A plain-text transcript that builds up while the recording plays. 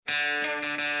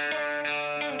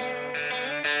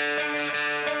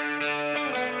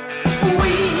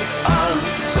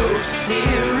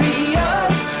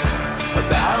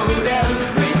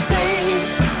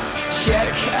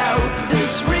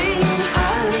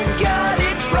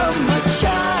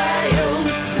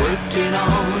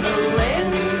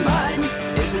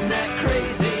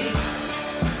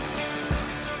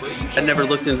had never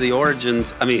looked into the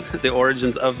origins. I mean, the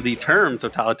origins of the term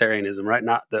totalitarianism, right?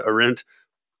 Not the Arendt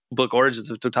book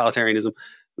Origins of Totalitarianism.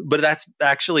 But that's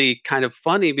actually kind of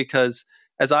funny because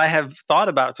as I have thought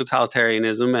about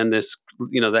totalitarianism and this,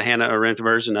 the Hannah Arendt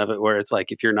version of it, where it's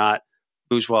like, if you're not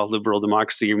bourgeois liberal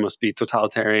democracy, you must be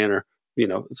totalitarian, or,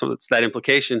 so it's that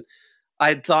implication. I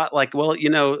had thought like, well,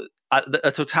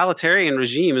 a totalitarian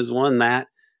regime is one that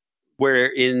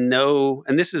where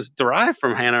and this is derived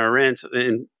from Hannah Arendt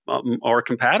or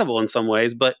compatible in some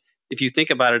ways, but if you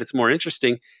think about it, it's more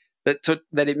interesting that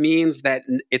it means that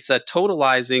it's a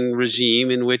totalizing regime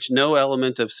in which no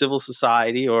element of civil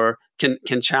society or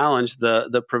can challenge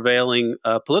the prevailing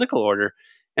political order.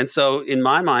 And so in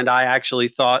my mind, I actually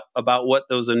thought about what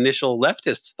those initial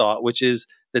leftists thought, which is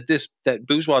that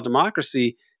bourgeois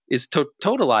democracy is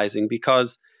totalizing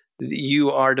because you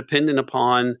are dependent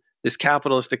upon this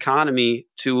capitalist economy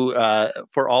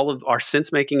for all of our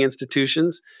sense-making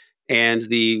institutions and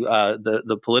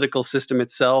the political system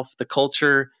itself. The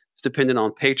culture is dependent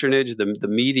on patronage. The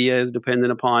media is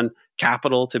dependent upon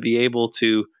capital to be able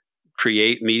to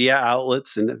create media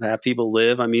outlets and have people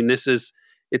live. I mean,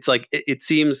 it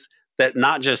seems that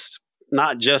not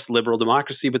just liberal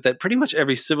democracy, but that pretty much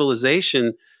every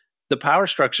civilization, the power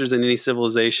structures in any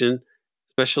civilization,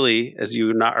 especially as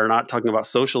you are not talking about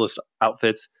socialist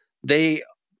outfits, they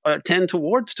tend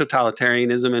towards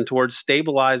totalitarianism and towards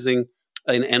stabilizing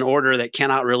an order that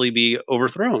cannot really be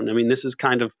overthrown. I mean, this is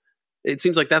it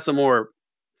seems like that's a more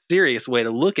serious way to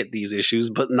look at these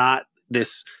issues, but not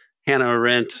this Hannah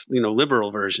Arendt, liberal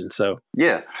version. So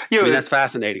yeah, that's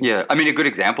fascinating. Yeah, I mean, a good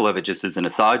example of it, just as an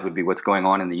aside, would be what's going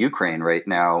on in the Ukraine right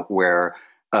now, where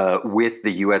with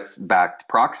the U.S.-backed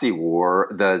proxy war,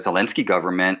 the Zelensky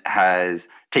government has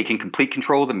taken complete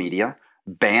control of the media,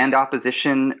 banned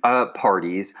opposition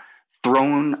parties,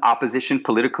 thrown opposition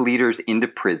political leaders into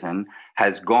prison,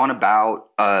 has gone about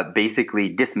basically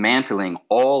dismantling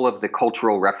all of the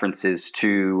cultural references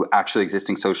to actually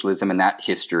existing socialism and that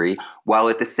history, while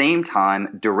at the same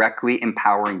time directly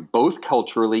empowering both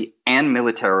culturally and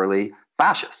militarily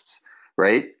fascists,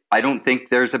 right? I don't think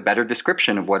there's a better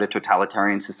description of what a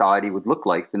totalitarian society would look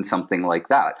like than something like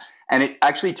that. And it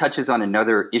actually touches on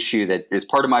another issue that is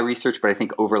part of my research, but I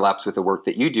think overlaps with the work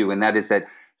that you do, and that is that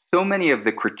so many of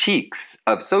the critiques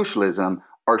of socialism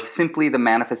are simply the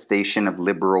manifestation of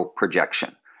liberal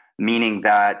projection, meaning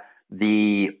that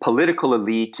the political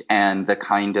elite and the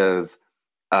kind of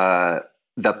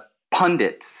the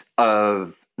pundits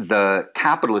of the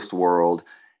capitalist world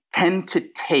tend to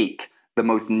take the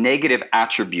most negative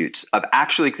attributes of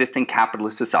actually existing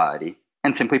capitalist society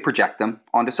and simply project them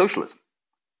onto socialism.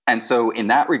 And so in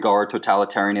that regard,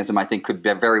 totalitarianism, I think, could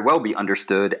very well be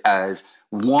understood as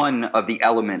one of the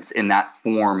elements in that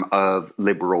form of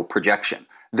liberal projection.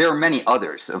 There are many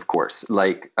others, of course,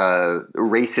 like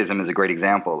racism is a great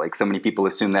example. Like, so many people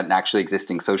assume that in actually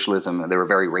existing socialism, there were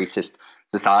very racist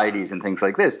societies and things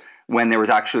like this, when there was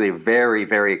actually a very,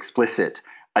 very explicit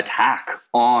attack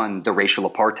on the racial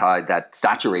apartheid that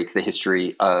saturates the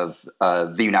history of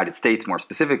the United States more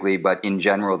specifically, but in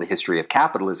general, the history of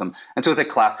capitalism. And so it's a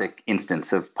classic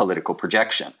instance of political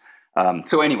projection.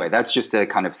 So anyway, that's just a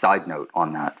kind of side note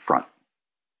on that front.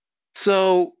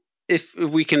 So if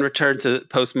we can return to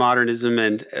postmodernism,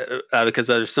 and because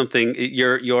there's something,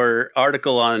 your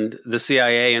article on the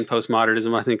CIA and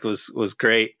postmodernism, I think was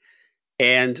great.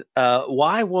 And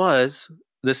why was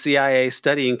the CIA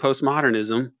studying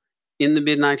postmodernism in the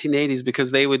mid-1980s?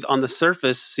 Because they would, on the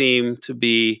surface, seem to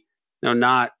be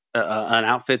not an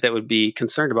outfit that would be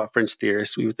concerned about French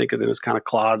theorists. We would think of them as kind of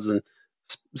clods and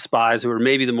spies who are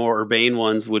maybe the more urbane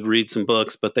ones would read some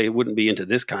books, but they wouldn't be into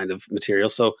this kind of material.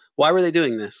 So why were they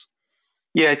doing this?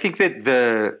 Yeah, I think that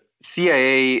the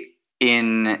CIA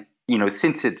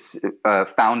since its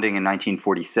founding in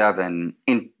 1947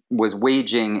 was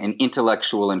waging an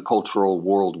intellectual and cultural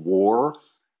world war.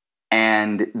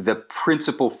 And the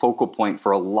principal focal point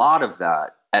for a lot of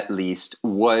that, at least,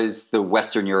 was the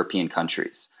Western European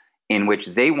countries, in which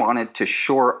they wanted to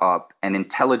shore up an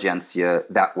intelligentsia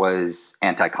that was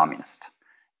anti-communist.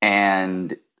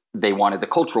 And they wanted the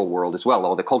cultural world as well,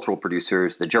 all the cultural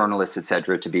producers, the journalists, et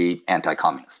cetera, to be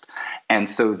anti-communist. And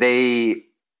so they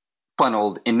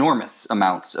funneled enormous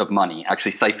amounts of money,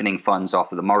 actually siphoning funds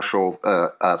off of the Marshall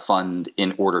Fund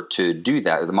in order to do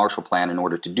that, or the Marshall Plan in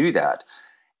order to do that.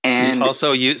 And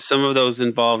also, some of those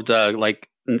involved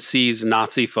seized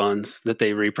Nazi funds that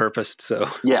they repurposed. So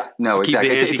yeah, no, keep exactly.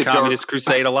 the anti-communist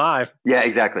crusade alive. Yeah,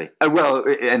 exactly. Well,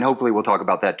 and hopefully we'll talk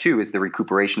about that too, is the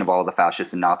recuperation of all the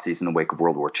fascists and Nazis in the wake of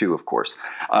World War II, of course.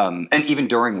 And even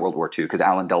during World War II, because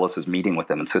Alan Dulles was meeting with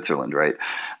them in Switzerland, right?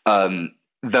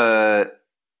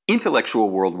 intellectual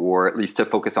world war, at least to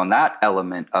focus on that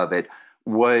element of it,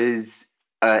 was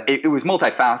it was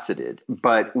multifaceted.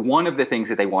 But one of the things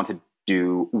that they wanted to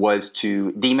do was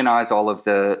to demonize all of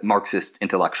the Marxist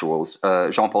intellectuals.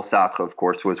 Jean-Paul Sartre, of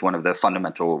course, was one of the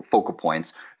fundamental focal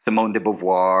points. Simone de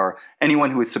Beauvoir, anyone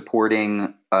who was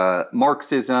supporting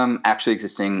Marxism, actually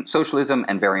existing socialism,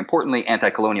 and very importantly,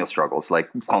 anti-colonial struggles, like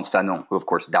Frantz Fanon, who of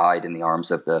course died in the arms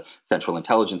of the Central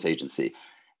Intelligence Agency.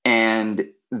 And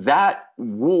that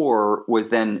war was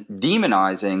then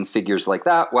demonizing figures like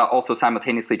that, while also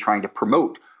simultaneously trying to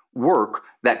promote work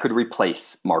that could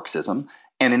replace Marxism.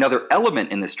 And another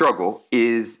element in the struggle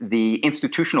is the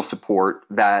institutional support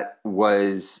that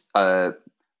was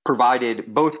provided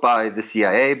both by the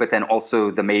CIA, but then also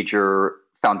the major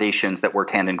foundations that work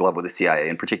hand in glove with the CIA,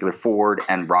 in particular Ford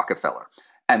and Rockefeller.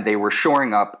 And they were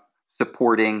shoring up,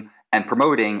 supporting, and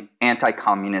promoting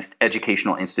anti-communist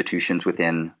educational institutions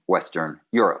within Western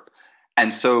Europe.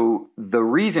 And so the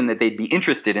reason that they'd be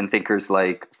interested in thinkers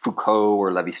like Foucault or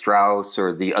Lévi-Strauss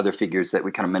or the other figures that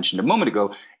we kind of mentioned a moment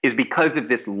ago is because of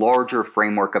this larger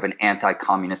framework of an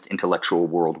anti-communist intellectual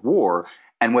world war.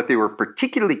 And what they were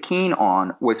particularly keen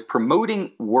on was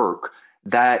promoting work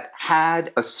that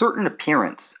had a certain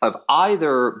appearance of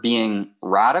either being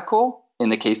radical, in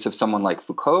the case of someone like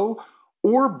Foucault,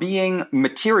 or being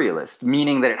materialist,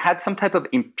 meaning that it had some type of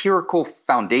empirical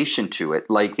foundation to it,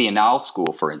 like the Annales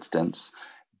School, for instance,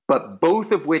 but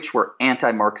both of which were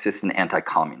anti-Marxist and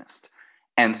anti-communist.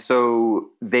 And so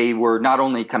they were not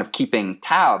only kind of keeping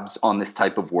tabs on this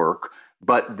type of work,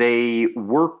 but they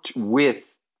worked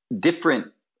with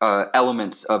different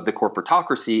elements of the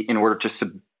corporatocracy in order to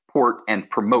support and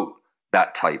promote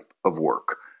that type of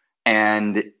work.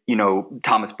 And,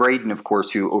 Thomas Braden, of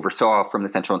course, who oversaw from the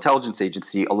Central Intelligence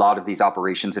Agency a lot of these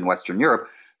operations in Western Europe,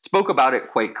 spoke about it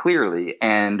quite clearly.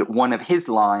 And one of his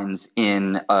lines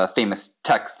in a famous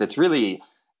text that's really,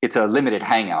 it's a limited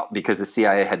hangout because the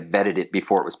CIA had vetted it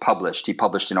before it was published. He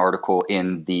published an article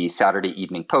in the Saturday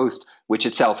Evening Post, which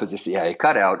itself is a CIA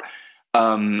cutout,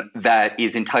 that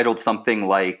is entitled something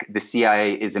like "The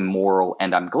CIA is Immoral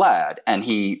and I'm Glad." And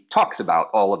he talks about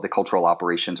all of the cultural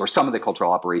operations, or some of the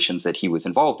cultural operations that he was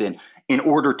involved in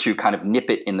order to kind of nip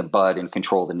it in the bud and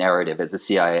control the narrative, as the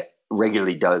CIA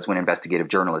regularly does when investigative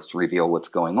journalists reveal what's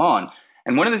going on.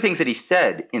 And one of the things that he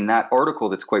said in that article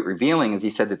that's quite revealing is he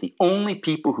said that the only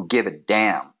people who give a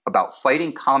damn about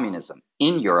fighting communism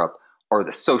in Europe are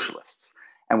the socialists.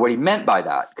 And what he meant by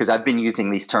that, because I've been using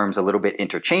these terms a little bit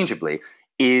interchangeably,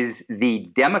 is the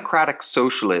democratic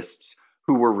socialists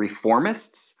who were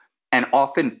reformists and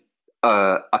often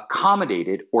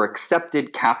accommodated or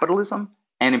accepted capitalism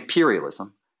and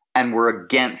imperialism and were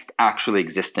against actually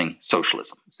existing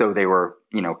socialism. So they were,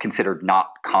 considered not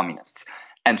communists.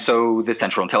 And so the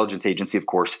Central Intelligence Agency, of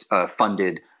course,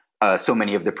 funded so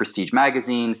many of the prestige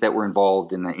magazines that were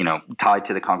involved in the, tied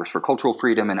to the Congress for Cultural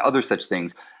Freedom and other such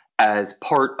things, as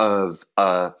part of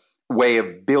a way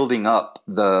of building up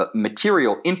the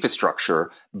material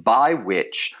infrastructure by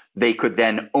which they could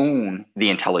then own the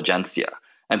intelligentsia.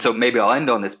 And so maybe I'll end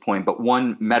on this point, but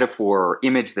one metaphor or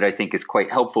image that I think is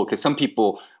quite helpful, because some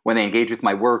people, when they engage with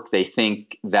my work, they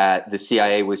think that the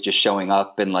CIA was just showing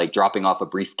up and like dropping off a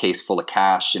briefcase full of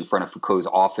cash in front of Foucault's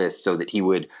office so that he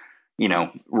would,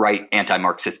 write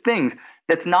anti-Marxist things.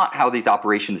 That's not how these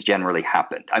operations generally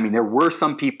happened. I mean, there were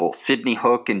some people, Sidney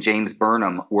Hook and James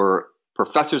Burnham were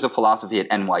professors of philosophy at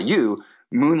NYU,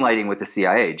 moonlighting with the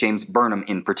CIA, James Burnham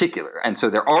in particular. And so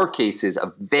there are cases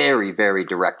of very, very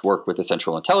direct work with the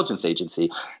Central Intelligence Agency.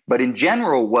 But in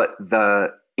general, what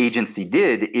the agency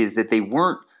did is that they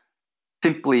weren't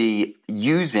simply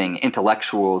using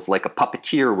intellectuals like a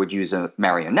puppeteer would use a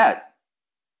marionette.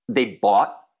 They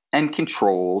bought and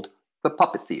controlled the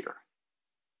puppet theater,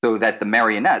 so that the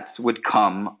marionettes would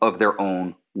come of their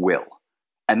own will.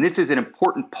 And this is an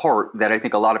important part that I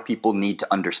think a lot of people need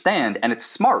to understand. And it's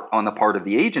smart on the part of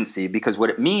the agency, because what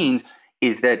it means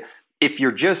is that if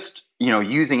you're just,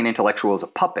 using an intellectual as a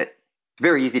puppet, it's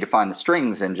very easy to find the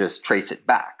strings and just trace it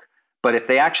back. But if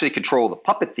they actually control the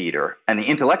puppet theater, and the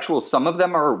intellectuals, some of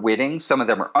them are witting, some of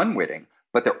them are unwitting,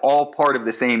 but they're all part of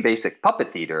the same basic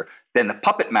puppet theater, then the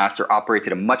puppet master operates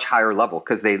at a much higher level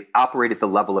because they operate at the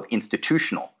level of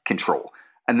institutional control.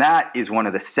 And that is one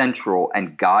of the central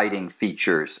and guiding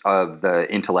features of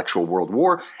the intellectual world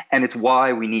war. And it's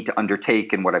why we need to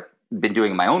undertake, and what I've been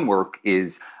doing in my own work,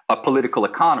 is a political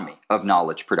economy of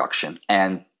knowledge production.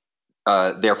 And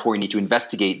therefore, we need to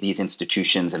investigate these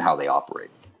institutions and how they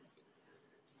operate.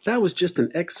 That was just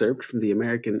an excerpt from the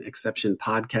American Exception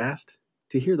podcast.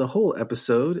 To hear the whole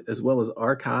episode, as well as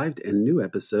archived and new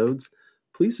episodes,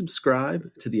 please subscribe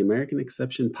to the American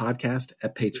Exception podcast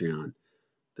at Patreon.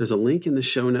 There's a link in the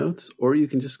show notes, or you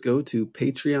can just go to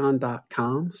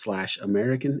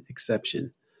patreon.com/American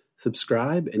Exception.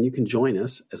 Subscribe and you can join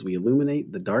us as we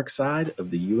illuminate the dark side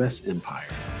of the U.S. empire.